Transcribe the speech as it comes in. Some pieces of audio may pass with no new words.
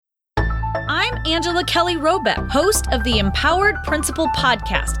I'm Angela Kelly Robeck, host of the Empowered Principal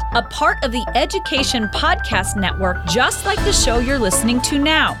Podcast, a part of the Education Podcast Network, just like the show you're listening to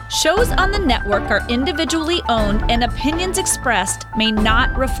now. Shows on the network are individually owned and opinions expressed may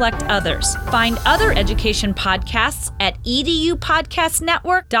not reflect others. Find other education podcasts at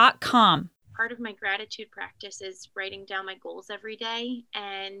edupodcastnetwork.com. Part of my gratitude practice is writing down my goals every day,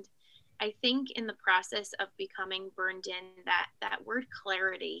 and I think in the process of becoming burned in, that word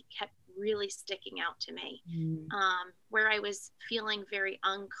clarity kept really sticking out to me, where I was feeling very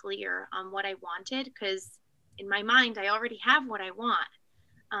unclear on what I wanted, because in my mind, I already have what I want.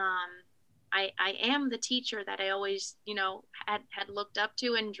 I am the teacher that I always, had looked up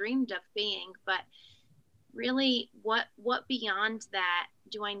to and dreamed of being, but really what beyond that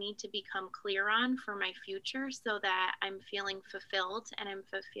do I need to become clear on for my future so that I'm feeling fulfilled and I'm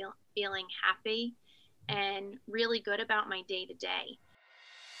feeling happy and really good about my day to day.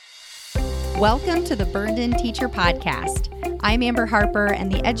 Welcome to the Burned In Teacher Podcast. I'm Amber Harper,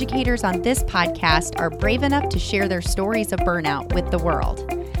 and the educators on this podcast are brave enough to share their stories of burnout with the world.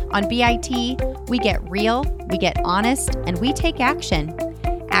 On BIT, we get real, we get honest, and we take action.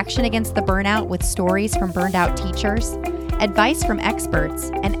 Action against the burnout with stories from burned out teachers, advice from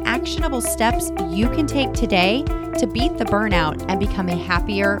experts, and actionable steps you can take today to beat the burnout and become a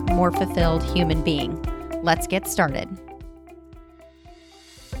happier, more fulfilled human being. Let's get started.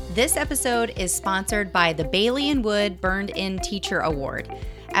 This episode is sponsored by the Bailey & Wood Burned In Teacher Award.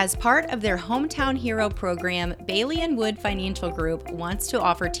 As part of their Hometown Hero program, Bailey & Wood Financial Group wants to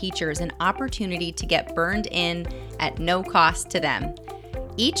offer teachers an opportunity to get burned in at no cost to them.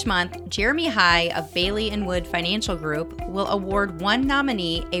 Each month, Jeremy High of Bailey & Wood Financial Group will award one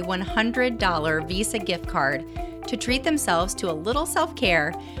nominee a $100 Visa gift card to treat themselves to a little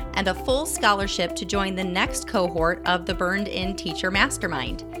self-care and a full scholarship to join the next cohort of the Burned In Teacher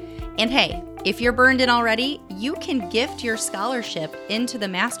Mastermind. And hey, if you're burned in already, you can gift your scholarship into the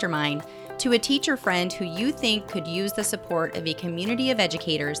mastermind to a teacher friend who you think could use the support of a community of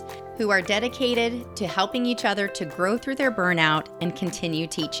educators who are dedicated to helping each other to grow through their burnout and continue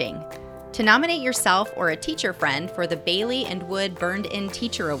teaching. To nominate yourself or a teacher friend for the Bailey & Wood Burned In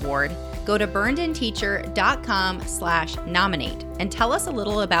Teacher Award, go to burnedinteacher.com/nominate and tell us a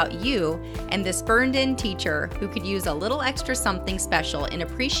little about you and this burned in teacher who could use a little extra something special in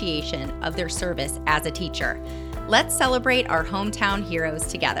appreciation of their service as a teacher. Let's celebrate our hometown heroes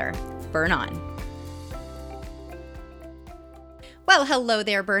together. Burn on. Well, hello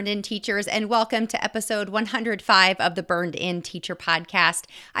there, Burned In teachers, and welcome to episode 105 of the Burned In Teacher Podcast.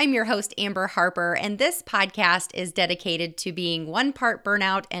 I'm your host, Amber Harper, and this podcast is dedicated to being one part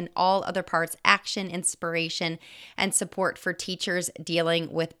burnout and all other parts action, inspiration, and support for teachers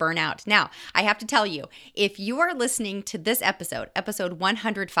dealing with burnout. Now, I have to tell you, if you are listening to this episode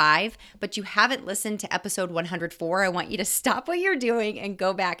 105, but you haven't listened to episode 104, I want you to stop what you're doing and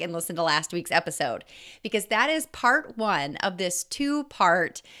go back and listen to last week's episode, because that is part one of this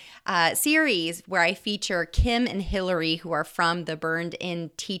two-part series where I feature Kim and Hilary, who are from the Burned In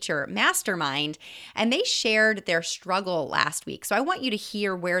Teacher Mastermind, and they shared their struggle last week. So I want you to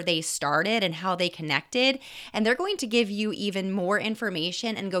hear where they started and how they connected, and they're going to give you even more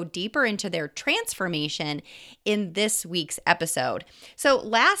information and go deeper into their transformation in this week's episode. So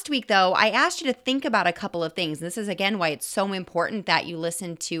last week, though, I asked you to think about a couple of things. And this is, again, why it's so important that you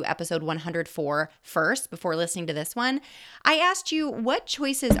listen to episode 104 first before listening to this one. I asked you, what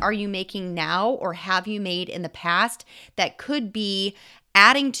choices are you making now or have you made in the past that could be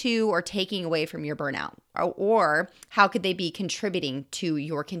adding to or taking away from your burnout? Or how could they be contributing to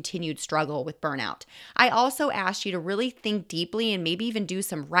your continued struggle with burnout? I also asked you to really think deeply and maybe even do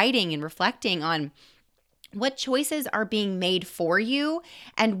some writing and reflecting on what choices are being made for you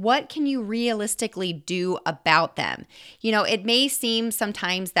and what can you realistically do about them? It may seem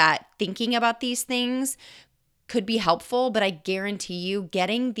sometimes that thinking about these things could be helpful, but I guarantee you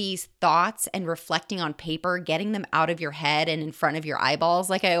getting these thoughts and reflecting on paper, getting them out of your head and in front of your eyeballs,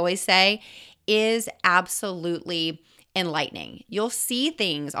 like I always say, is absolutely enlightening. You'll see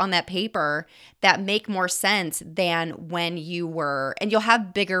things on that paper that make more sense than when you were, and you'll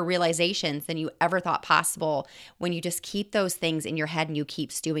have bigger realizations than you ever thought possible when you just keep those things in your head and you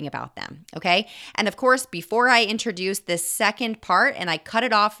keep stewing about them, okay? And of course, before I introduce this second part, and I cut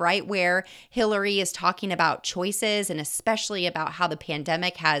it off right where Hilary is talking about choices and especially about how the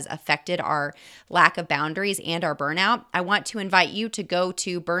pandemic has affected our lack of boundaries and our burnout, I want to invite you to go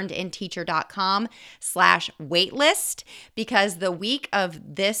to burnedinteacher.com/waitlist list, because the week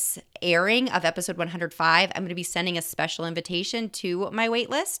of this airing of episode 105, I'm going to be sending a special invitation to my wait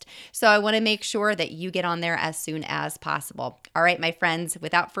list. So I want to make sure that you get on there as soon as possible. All right, my friends,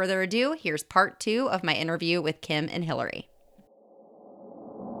 without further ado, here's part 2 of my interview with Kim and Hilary.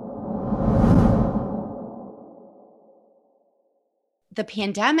 The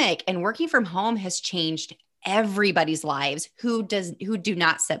pandemic and working from home has changed everybody's lives who do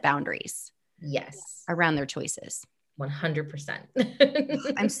not set boundaries. Yes. Around their choices.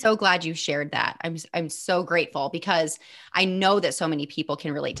 100%. I'm so glad you shared that. I'm so grateful, because I know that so many people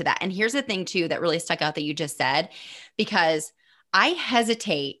can relate to that. And here's the thing too that really stuck out that you just said, because I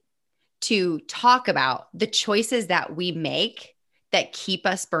hesitate to talk about the choices that we make that keep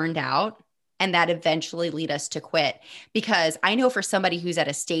us burned out and that eventually lead us to quit. Because I know for somebody who's at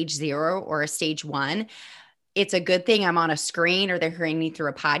a stage 0 or a stage 1, it's a good thing I'm on a screen or they're hearing me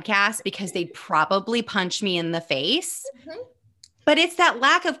through a podcast, because they'd probably punch me in the face. Mm-hmm. But it's that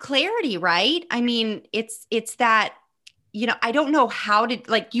lack of clarity, right? I mean, it's that, I don't know how to,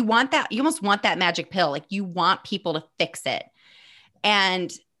 like, you almost want that magic pill. Like, you want people to fix it.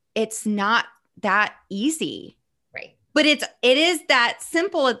 And it's not that easy. Right. But it is that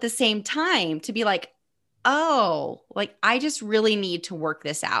simple at the same time to be like, oh, like, I just really need to work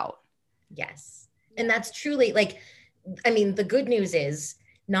this out. Yes. And that's truly the good news is,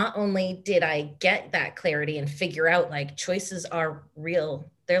 not only did I get that clarity and figure out like choices are real,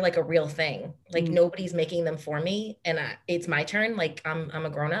 they're like a real thing. Like nobody's making them for me, and it's my turn. Like I'm a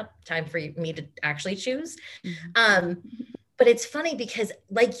grown up. Time for me to actually choose. But it's funny because,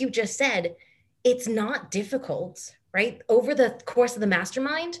 like you just said, it's not difficult, right? Over the course of the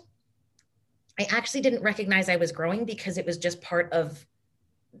mastermind, I actually didn't recognize I was growing because it was just part of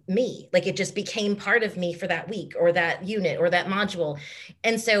me. Like it just became part of me for that week or that unit or that module.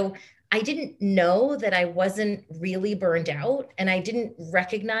 And so I didn't know that I wasn't really burned out, and I didn't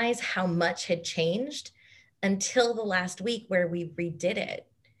recognize how much had changed until the last week where we redid it.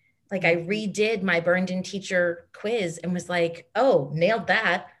 Like I redid my burned in teacher quiz and was like, oh, nailed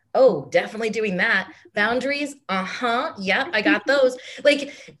that. Oh, definitely doing that. Boundaries. Yep. I got those.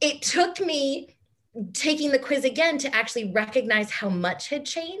 Like it took me taking the quiz again to actually recognize how much had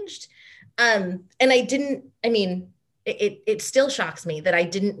changed. And it still shocks me that I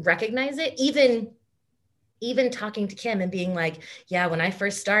didn't recognize it, even talking to Kim and being like, yeah, when I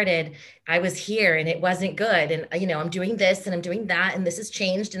first started, I was here and it wasn't good. And, I'm doing this and I'm doing that, and this has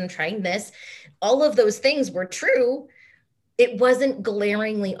changed and I'm trying this. All of those things were true. It wasn't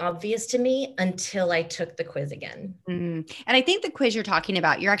glaringly obvious to me until I took the quiz again. And I think the quiz you're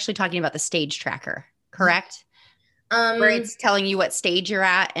actually talking about the stage tracker, correct? Where it's telling you what stage you're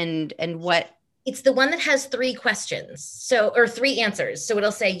at and what. It's the one that has 3 questions. Or 3 answers. So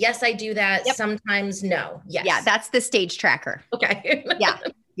it'll say, yes, I do that. Yep. Sometimes no. Yes. Yeah. That's the stage tracker. Okay.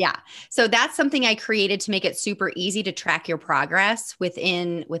 Yeah. So that's something I created to make it super easy to track your progress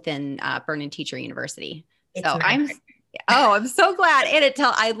within Burn in Teacher University. I'm so glad.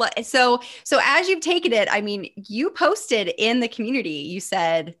 And so as you've taken it, I mean, you posted in the community, you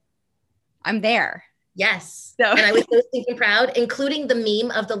said, I'm there. Yes. And I was so stinking proud, including the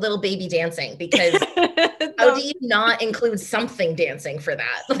meme of the little baby dancing, because how do you not include something dancing for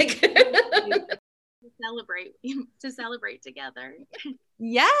that? Like to celebrate together.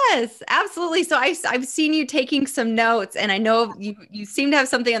 Yes, absolutely. So I've seen you taking some notes, and I know you seem to have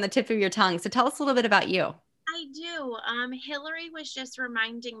something on the tip of your tongue. So tell us a little bit about you. I do. Hilary was just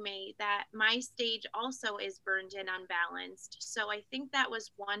reminding me that my stage also is burned in unbalanced. So I think that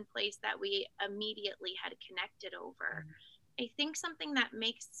was one place that we immediately had connected over. I think something that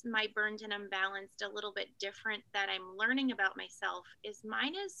makes my burned in unbalanced a little bit different that I'm learning about myself is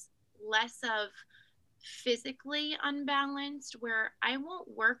mine is less of physically unbalanced, where I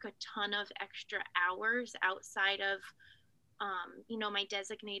won't work a ton of extra hours outside of, my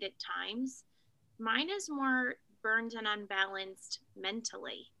designated times. Mine is more burned and unbalanced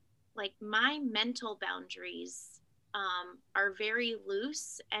mentally. Like my mental boundaries are very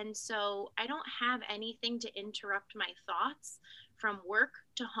loose. And so I don't have anything to interrupt my thoughts from work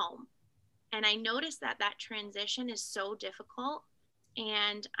to home. And I noticed that transition is so difficult.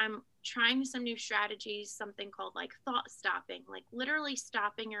 And I'm trying some new strategies, something called like thought stopping, like literally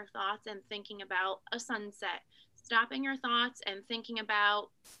stopping your thoughts and thinking about a sunset, stopping your thoughts and thinking about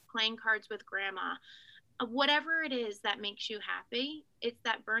playing cards with grandma. Whatever it is that makes you happy, it's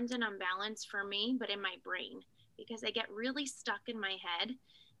that burns and unbalanced for me, but in my brain, because I get really stuck in my head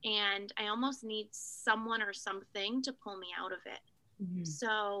and I almost need someone or something to pull me out of it. Mm-hmm.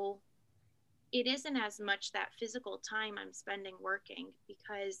 So it isn't as much that physical time I'm spending working,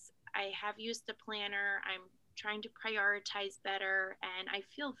 because I have used a planner. I'm trying to prioritize better. And I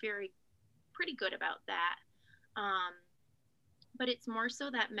feel pretty good about that. But it's more so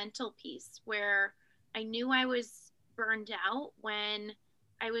that mental piece where I knew I was burned out when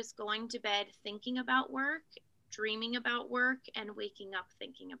I was going to bed thinking about work, dreaming about work, and waking up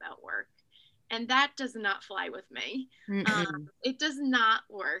thinking about work. And that does not fly with me. It does not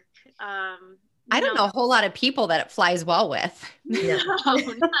work. I don't know a whole lot of people that it flies well with. No, not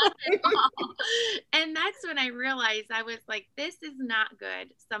at all. And that's when I realized, I was like, this is not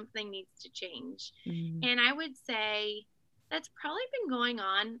good. Something needs to change. And I would say that's probably been going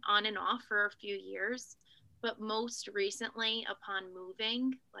on and off for a few years. But most recently, upon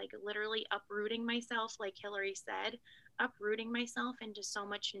moving, like literally uprooting myself, like Hilary said, uprooting myself into so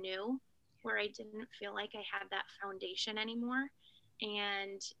much new, where I didn't feel like I had that foundation anymore.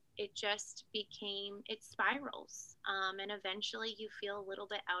 And it just it spirals. And eventually you feel a little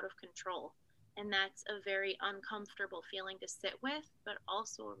bit out of control. And that's a very uncomfortable feeling to sit with, but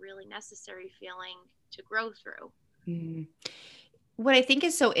also a really necessary feeling to grow through. What I think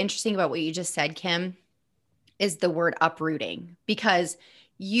is so interesting about what you just said, Kim, is the word uprooting, because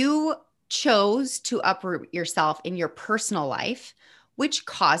you chose to uproot yourself in your personal life, which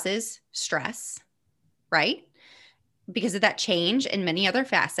causes stress, right? Because of that change and many other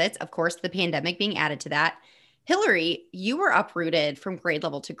facets, of course, the pandemic being added to that. Hilary, you were uprooted from grade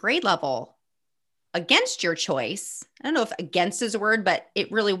level to grade level against your choice. I don't know if against is a word, but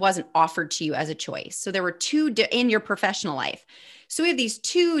it really wasn't offered to you as a choice. So there were two in your professional life. So we have these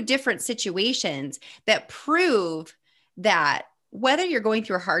two different situations that prove that whether you're going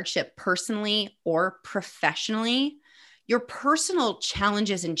through a hardship personally or professionally, your personal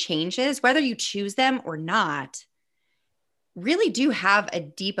challenges and changes, whether you choose them or not, really do have a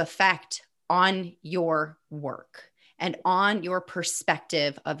deep effect on your work and on your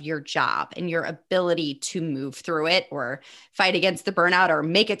perspective of your job and your ability to move through it or fight against the burnout or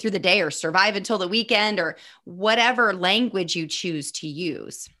make it through the day or survive until the weekend or whatever language you choose to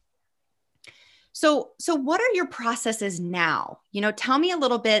use. So what are your processes now? Tell me a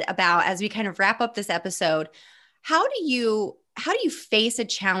little bit about, as we kind of wrap up this episode, how do you face a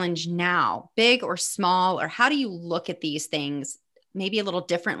challenge now, big or small, or how do you look at these things maybe a little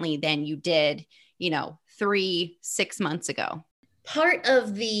differently than you did, 3-6 months ago? Part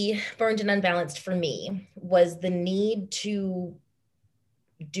of the burned and unbalanced for me was the need to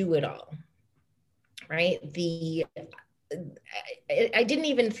do it all, right? I didn't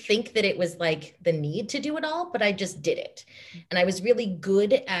even think that it was like the need to do it all, but I just did it. And I was really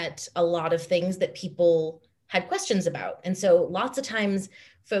good at a lot of things that people had questions about. And so lots of times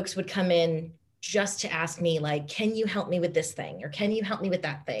folks would come in just to ask me, like, can you help me with this thing? Or can you help me with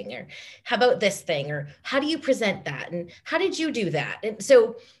that thing? Or how about this thing? Or how do you present that? And how did you do that? And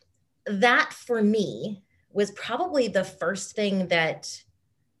so that for me was probably the first thing that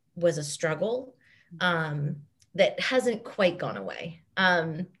was a struggle that hasn't quite gone away.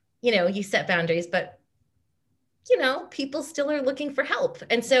 You set boundaries, but people still are looking for help.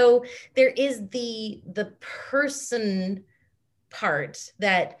 And so there is the person part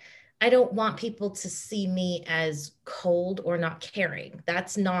that I don't want people to see me as cold or not caring.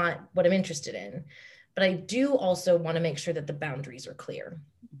 That's not what I'm interested in. But I do also want to make sure that the boundaries are clear.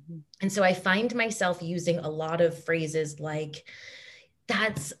 And so I find myself using a lot of phrases like,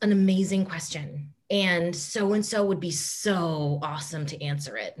 that's an amazing question, and so would be so awesome to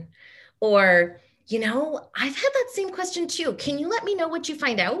answer it. Or, I've had that same question too. Can you let me know what you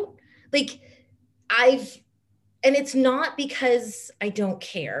find out? And it's not because I don't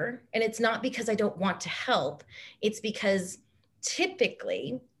care, and it's not because I don't want to help. It's because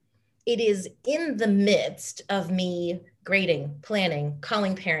typically it is in the midst of me grading, planning,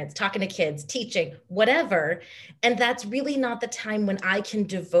 calling parents, talking to kids, teaching, whatever. And that's really not the time when I can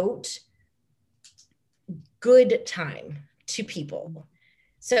devote good time to people.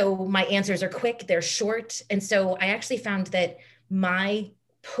 So my answers are quick, they're short. And so I actually found that my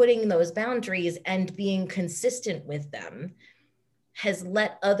putting those boundaries and being consistent with them has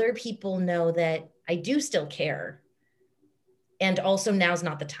let other people know that I do still care. And also now's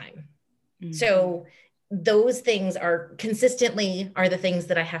not the time. Mm-hmm. So those things are the things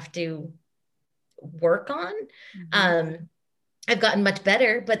that I have to work on. Mm-hmm. I've gotten much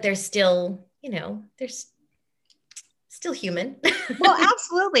better, but there's still, there's still human. Well,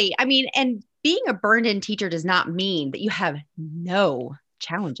 absolutely. I mean, and being a burned-in teacher does not mean that you have no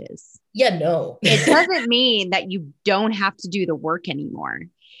challenges. Yeah, no. It doesn't mean that you don't have to do the work anymore.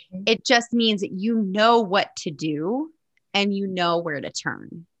 Mm-hmm. It just means that you know what to do and you know where to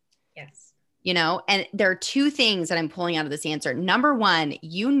turn. Yes. And there are two things that I'm pulling out of this answer. Number one,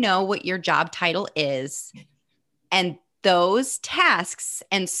 you know what your job title is And those tasks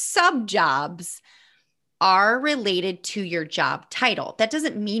and sub jobs are related to your job title. That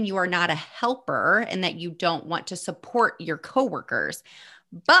doesn't mean you are not a helper and that you don't want to support your coworkers,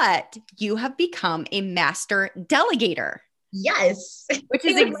 but you have become a master delegator. Yes. Which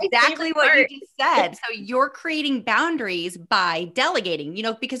is exactly what you just said. So you're creating boundaries by delegating,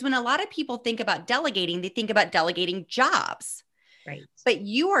 because when a lot of people think about delegating, they think about delegating jobs. Right. But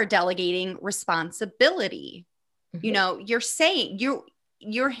you are delegating responsibility. Mm-hmm. You're saying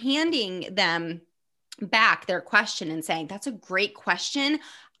you're handing them back their question and saying, that's a great question.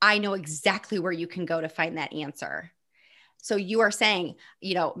 I know exactly where you can go to find that answer. So you are saying,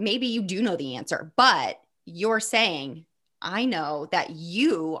 maybe you do know the answer, but you're saying, I know that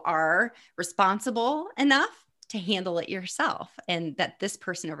you are responsible enough to handle it yourself, and that this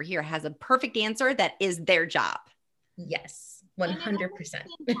person over here has a perfect answer that is their job. Yes, 100%. And it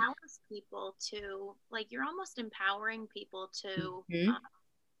empowers people to, you're almost empowering people to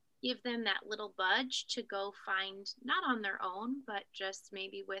give them that little budge to go find, not on their own, but just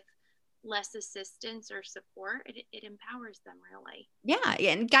maybe with less assistance or support. It empowers them, really. Yeah,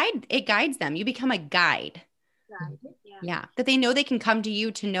 and it guides them. You become a guide. Yeah, that they know they can come to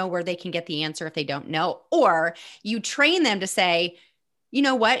you to know where they can get the answer if they don't know. Or you train them to say, you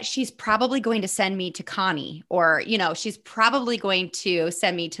know what, she's probably going to send me to Connie, or, she's probably going to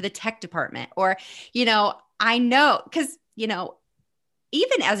send me to the tech department, or, I know, because,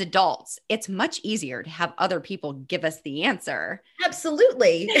 even as adults, it's much easier to have other people give us the answer.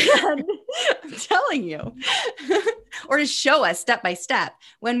 Absolutely. I'm telling you. Or to show us step by step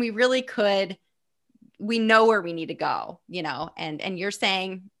when we really could. We know where we need to go, and you're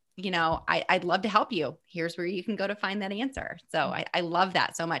saying, I'd love to help you. Here's where you can go to find that answer. So I love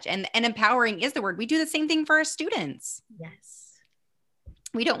that so much. And empowering is the word. We do the same thing for our students. Yes.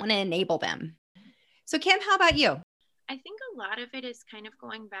 We don't want to enable them. So Kim, how about you? I think a lot of it is kind of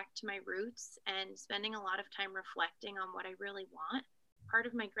going back to my roots and spending a lot of time reflecting on what I really want. Part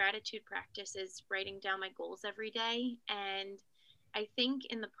of my gratitude practice is writing down my goals every day. And I think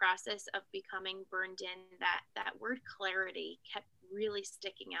in the process of becoming burned in, that word clarity kept really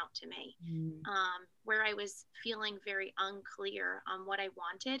sticking out to me, where I was feeling very unclear on what I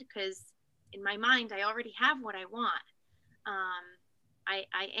wanted, because in my mind, I already have what I want.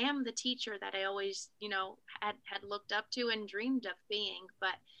 I am the teacher that I always, had looked up to and dreamed of being,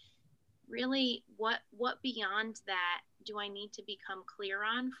 but really what beyond that do I need to become clear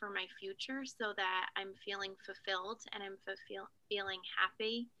on for my future, so that I'm feeling fulfilled and I'm feeling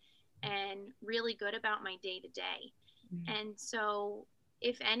happy and really good about my day to day. And so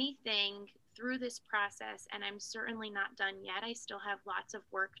if anything, through this process, and I'm certainly not done yet, I still have lots of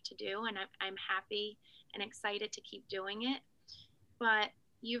work to do, and I'm happy and excited to keep doing it. But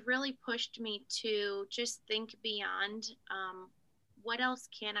you've really pushed me to just think beyond, what else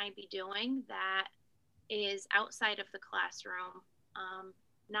can I be doing that is outside of the classroom,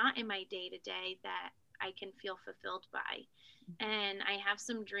 not in my day-to-day, that I can feel fulfilled by. And I have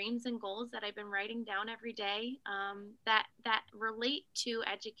some dreams and goals that I've been writing down every day, that relate to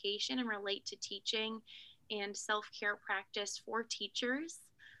education and relate to teaching and self-care practice for teachers.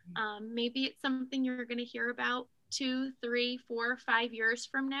 Maybe it's something you're going to hear about 2, 3, 4, 5 years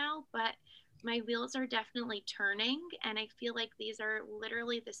from now, but my wheels are definitely turning, and I feel like these are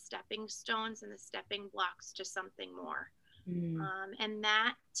literally the stepping stones and the stepping blocks to something more. And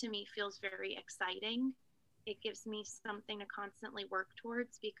that to me feels very exciting. It gives me something to constantly work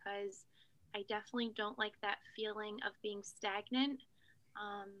towards, because I definitely don't like that feeling of being stagnant.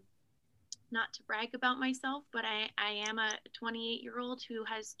 Not to brag about myself, but I am a 28-year-old who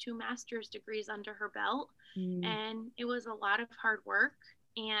has 2 master's degrees under her belt, and it was a lot of hard work,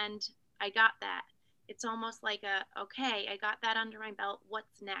 and I got that. It's almost like okay, I got that under my belt.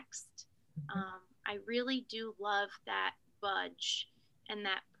 What's next? I really do love that budge and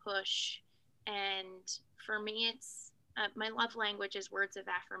that push. And for me, it's my love language is words of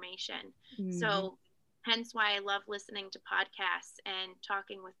affirmation. So hence why I love listening to podcasts and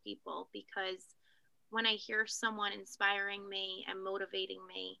talking with people, because when I hear someone inspiring me and motivating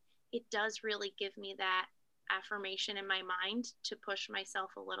me, it does really give me that affirmation in my mind to push myself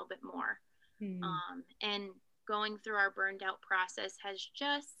a little bit more. And going through our burned out process has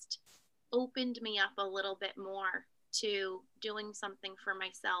just opened me up a little bit more to doing something for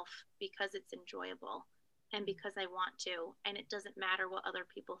myself, because it's enjoyable and because I want to, and it doesn't matter what other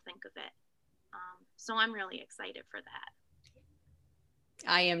people think of it. So I'm really excited for that.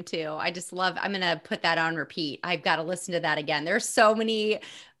 I am too. I'm going to put that on repeat. I've got to listen to that again. There's so many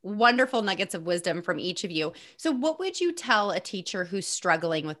wonderful nuggets of wisdom from each of you. So what would you tell a teacher who's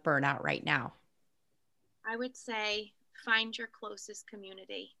struggling with burnout right now? I would say find your closest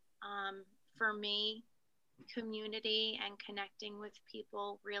community. For me, community and connecting with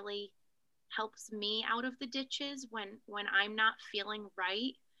people really helps me out of the ditches when I'm not feeling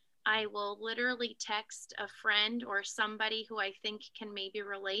right. I will literally text a friend or somebody who I think can maybe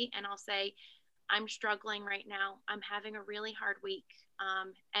relate, and I'll say, I'm struggling right now. I'm having a really hard week.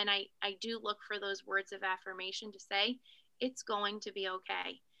 And I do look for those words of affirmation to say, it's going to be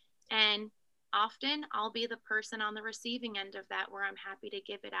okay. And often I'll be the person on the receiving end of that where I'm happy to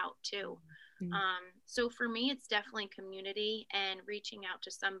give it out too. So for me, it's definitely community and reaching out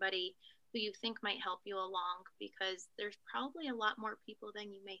to somebody who you think might help you along, because there's probably a lot more people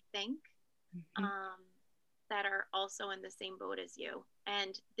than you may think that are also in the same boat as you.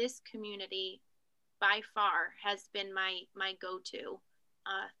 And this community by far has been my go-to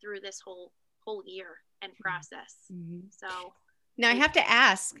through this whole year and process. So now I have to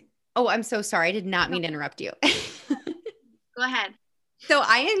ask, oh, I'm so sorry. I did not mean to interrupt you. Go ahead. So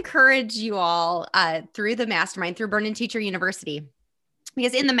I encourage you all through the mastermind, through Burn In Teacher University,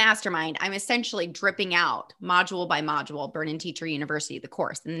 because in the mastermind, I'm essentially dripping out module by module, Burn In Teacher University, the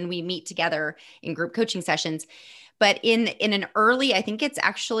course. And then we meet together in group coaching sessions. But in an early, I think it's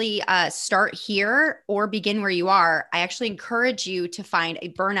actually start here or begin where you are. I actually encourage you to find a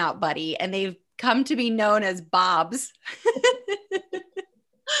burnout buddy, and they've come to be known as Bobs. I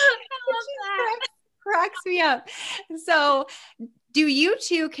love that. Cracks me up. So do you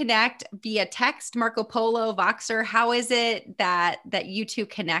two connect via text, Marco Polo, Voxer? How is it that you two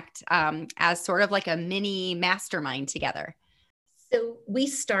connect as sort of like a mini mastermind together? So we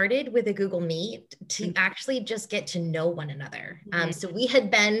started with a Google Meet to actually just get to know one another. So we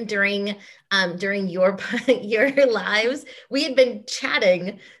had been during your lives, we had been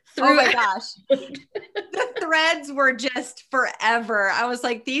chatting through. Oh my gosh. The threads were just forever. I was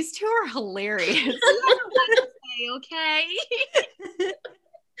like, these two are hilarious. Okay.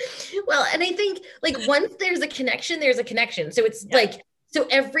 Well, and I think like once there's a connection, there's a connection. So it's like, so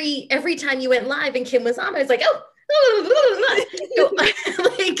every time you went live and Kim was on, I was like, oh, so, like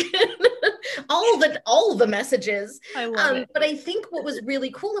all the messages. I love it. But I think what was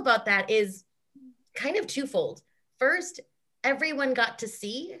really cool about that is kind of twofold. First, everyone got to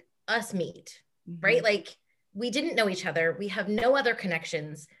see us meet, right? Like we didn't know each other. We have no other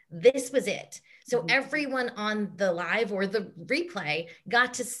connections. This was it. So everyone on the live or the replay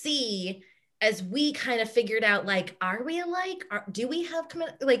got to see as we kind of figured out, like, are we alike? Do we have,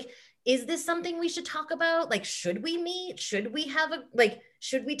 like, is this something we should talk about? Like, should we meet? Should we have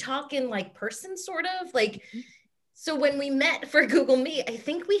should we talk in like person sort of like, so when we met for Google Meet, I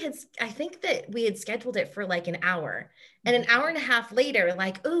think that we had scheduled it for like an hour, and an hour and a half later,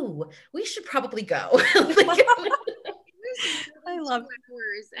 like, ooh, we should probably go. I love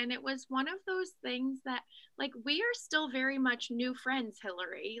hours, and it was one of those things that like we are still very much new friends,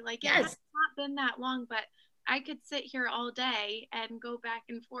 Hilary. Like it has not been that long, but I could sit here all day and go back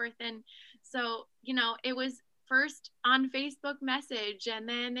and forth. And so, it was first on Facebook message, and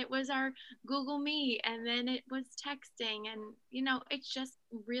then it was our Google Meet, and then it was texting. And, it's just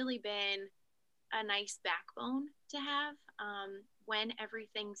really been a nice backbone to have when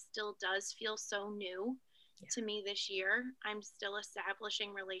everything still does feel so new to me this year. I'm still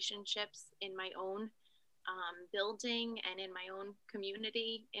establishing relationships in my own building and in my own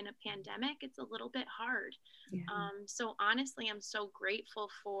community in a pandemic. It's a little bit hard. So honestly, I'm so grateful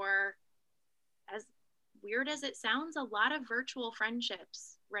for, as weird as it sounds, a lot of virtual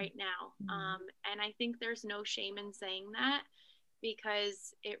friendships right now. And I think there's no shame in saying that,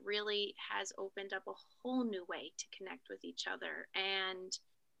 because it really has opened up a whole new way to connect with each other. And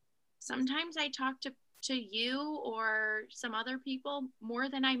sometimes I talk to you or some other people more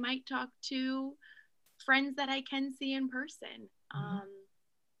than I might talk to friends that I can see in person.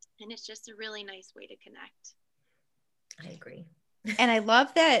 And it's just a really nice way to connect. I agree. And I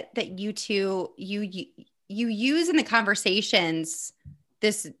love that you two, you use in the conversations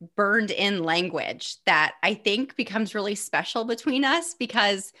this burned in language that I think becomes really special between us,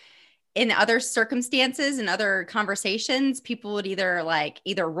 because in other circumstances and other conversations, people would either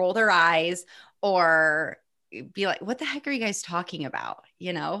roll their eyes or be like, what the heck are you guys talking about?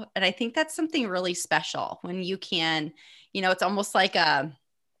 And I think that's something really special when you can, it's almost like I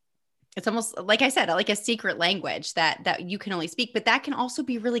said, like a secret language that you can only speak, but that can also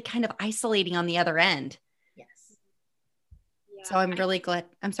be really kind of isolating on the other end. Yes. Yeah, so I'm really glad.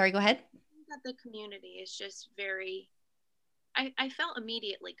 I'm sorry, go ahead. I think that the community is just very, I felt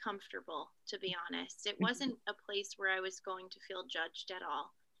immediately comfortable, to be honest. It wasn't a place where I was going to feel judged at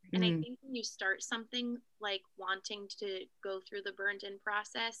all. And I think when you start something like wanting to go through the burned in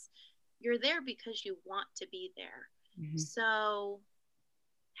process, you're there because you want to be there. Mm-hmm. So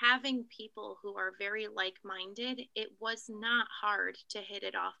having people who are very like-minded, it was not hard to hit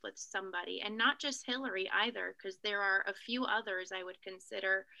it off with somebody, and not just Hilary either, because there are a few others I would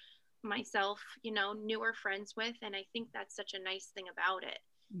consider myself, newer friends with. And I think that's such a nice thing about it,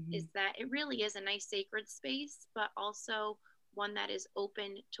 Mm-hmm. is that it really is a nice sacred space, but also one that is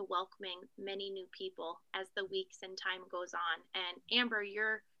open to welcoming many new people as the weeks and time goes on. And Amber,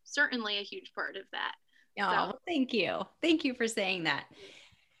 you're certainly a huge part of that. Oh, thank you. Thank you for saying that.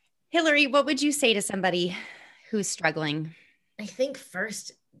 Hilary, what would you say to somebody who's struggling? I think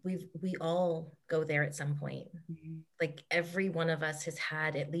first we all go there at some point. Mm-hmm. Like every one of us has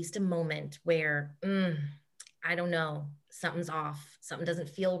had at least a moment where, I don't know, something's off. Something doesn't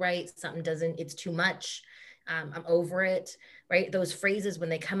feel right. It's too much. I'm over it, right? Those phrases, when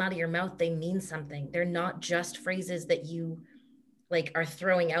they come out of your mouth, they mean something. They're not just phrases that you like are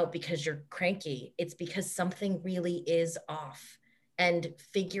throwing out because you're cranky. It's because something really is off. And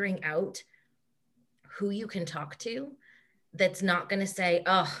figuring out who you can talk to that's not going to say,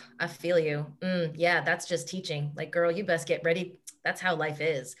 oh, I feel you. Yeah, that's just teaching. Like, girl, you best get ready. That's how life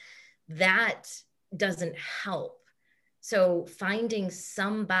is. That doesn't help. So finding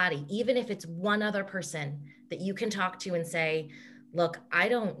somebody, even if it's one other person that you can talk to and say, look, I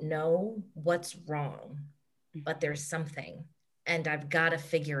don't know what's wrong, but there's something and I've got to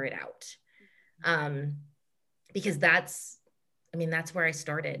figure it out. Because that's where I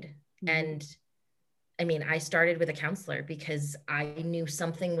started. Mm-hmm. And I started with a counselor because I knew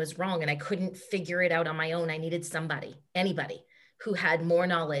something was wrong and I couldn't figure it out on my own. I needed anybody who had more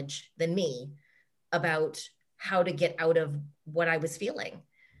knowledge than me about how to get out of what I was feeling.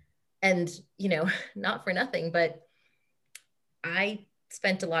 And, not for nothing, but I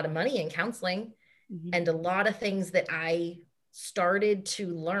spent a lot of money in counseling. Mm-hmm. And a lot of things that I started to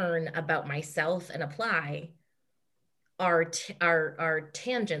learn about myself and apply are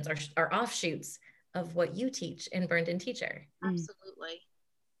tangents, are offshoots of what you teach in Burned In Teacher. Absolutely.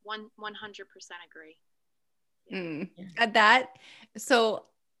 100% agree. Yeah. At that. So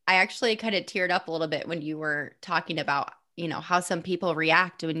I actually kind of teared up a little bit when you were talking about, how some people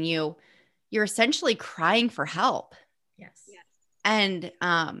react when you're essentially crying for help. Yes. And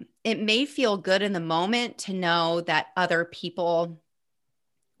it may feel good in the moment to know that other people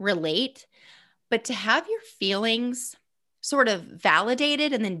relate, but to have your feelings sort of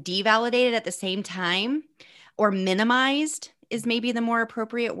validated and then devalidated at the same time, or minimized is maybe the more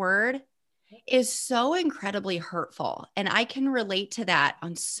appropriate word, is so incredibly hurtful. And I can relate to that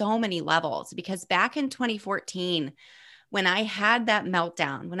on so many levels, because back in 2014, when I had that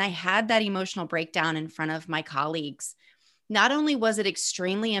meltdown, when I had that emotional breakdown in front of my colleagues, not only was it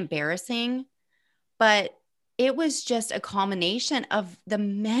extremely embarrassing, but it was just a culmination of the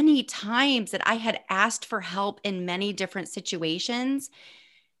many times that I had asked for help in many different situations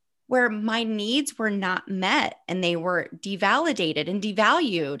where my needs were not met and they were devalidated and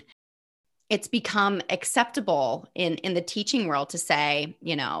devalued. It's become acceptable in the teaching world to say,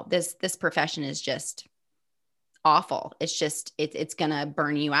 this profession is just awful. It's just, it's going to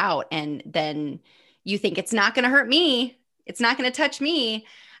burn you out. And then you think it's not going to hurt me. It's not going to touch me.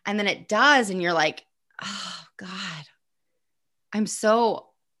 And then it does. And you're like, oh God,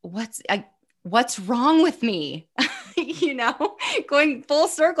 what's wrong with me? Going full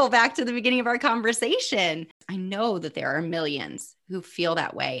circle back to the beginning of our conversation. I know that there are millions who feel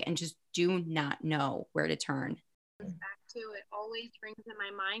that way and just do not know where to turn. Back to it always rings in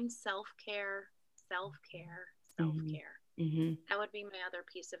my mind, self-care, self-care, self-care. Mm-hmm. That would be my other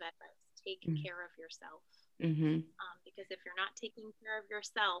piece of advice. Take care of yourself. Mm-hmm. Because if you're not taking care of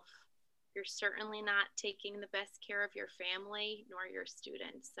yourself, you're certainly not taking the best care of your family nor your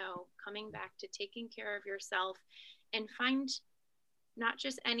students. So coming back to taking care of yourself, and find not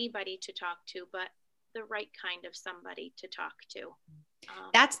just anybody to talk to, but the right kind of somebody to talk to.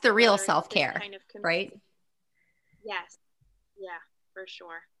 That's the real self-care, kind of right? Yes. Yeah, for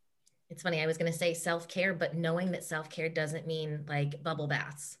sure. It's funny. I was going to say self-care, but knowing that self-care doesn't mean like bubble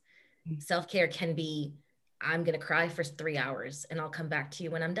baths. Mm-hmm. Self-care can be, I'm going to cry for 3 hours and I'll come back to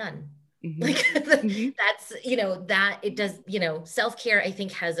you when I'm done. Mm-hmm. Like that's, that it does, self-care, I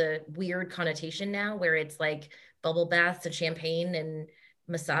think, has a weird connotation now where it's like bubble baths and champagne and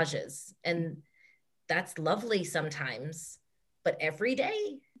massages. And that's lovely sometimes, but every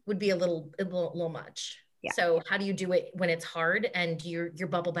day would be a little much. Yeah. So how do you do it when it's hard and your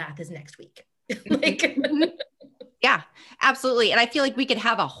bubble bath is next week? Like, yeah, absolutely. And I feel like we could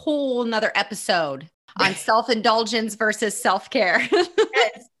have a whole nother episode on self-indulgence versus self-care.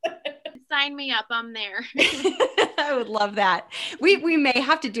 Yes. sign me up. I'm there. I would love that. We may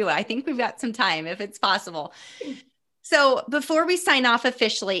have to do it. I think we've got some time if it's possible. So before we sign off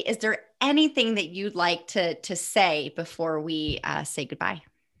officially, is there anything that you'd like to say before we say goodbye?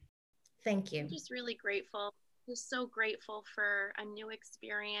 Thank you. I'm just really grateful. Just so grateful for a new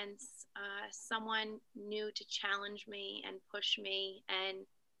experience, someone new to challenge me and push me, and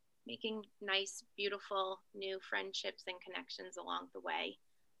making nice, beautiful new friendships and connections along the way.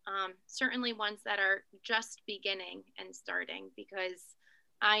 Certainly ones that are just beginning and starting, because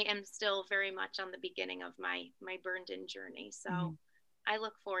I am still very much on the beginning of my burned in journey. So I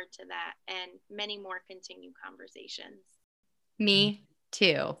look forward to that and many more continued conversations. Me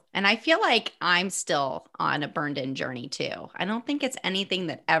too. And I feel like I'm still on a burned in journey too. I don't think it's anything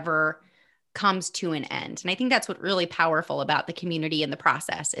that ever comes to an end. And I think that's what really powerful about the community and the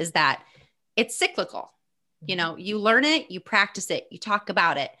process is that it's cyclical. You know, you learn it, you practice it, you talk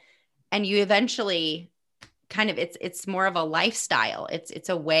about it, and you eventually kind of, it's more of a lifestyle. It's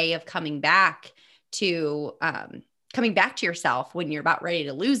a way of coming back to yourself when you're about ready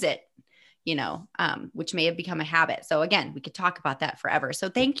to lose it, you know, which may have become a habit. So again, we could talk about that forever. So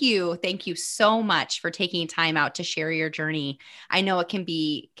thank you so much for taking time out to share your journey. I know it can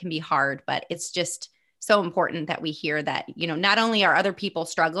be hard, but it's just so important that we hear that, you know, not only are other people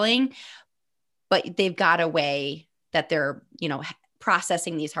struggling, but they've got a way that they're, you know,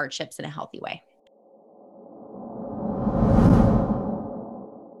 processing these hardships in a healthy way.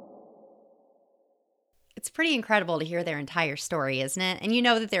 It's pretty incredible to hear their entire story, isn't it? And you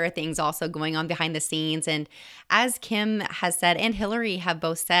know that there are things also going on behind the scenes. And as Kim has said, and Hilary have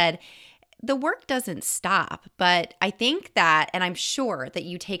both said, the work doesn't stop. But I think that, and I'm sure that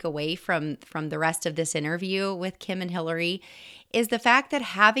you take away from the rest of this interview with Kim and Hilary, is the fact that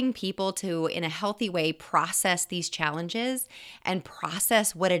having people to, in a healthy way, process these challenges and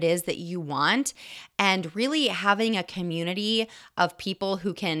process what it is that you want, and really having a community of people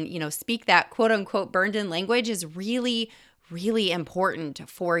who can, you know, speak that quote unquote burned in language is really, really important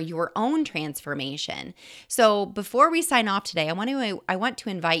for your own transformation. So before we sign off today, I want to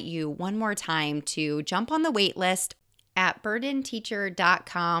invite you one more time to jump on the wait list at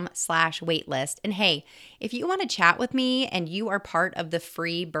burnedinteacher.com/waitlist. And hey, if you want to chat with me and you are part of the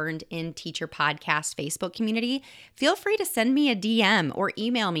free Burned In Teacher podcast Facebook community, feel free to send me a DM or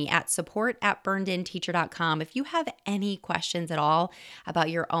email me at support@burnedinteacher.com if you have any questions at all about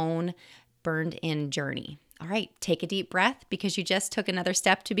your own burned in journey. All right, take a deep breath because you just took another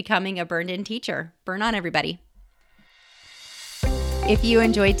step to becoming a burned in teacher. Burn on, everybody. If you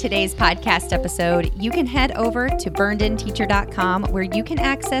enjoyed today's podcast episode, you can head over to burnedinteacher.com where you can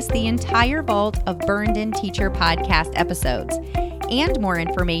access the entire vault of Burned In Teacher podcast episodes and more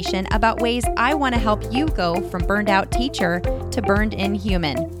information about ways I want to help you go from burned out teacher to burned in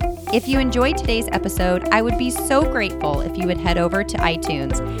human. If you enjoyed today's episode, I would be so grateful if you would head over to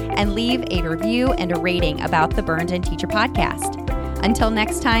iTunes and leave a review and a rating about the Burned In Teacher podcast. Until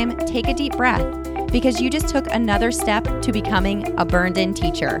next time, take a deep breath, because you just took another step to becoming a burned in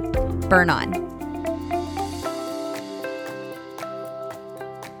teacher. Burn on.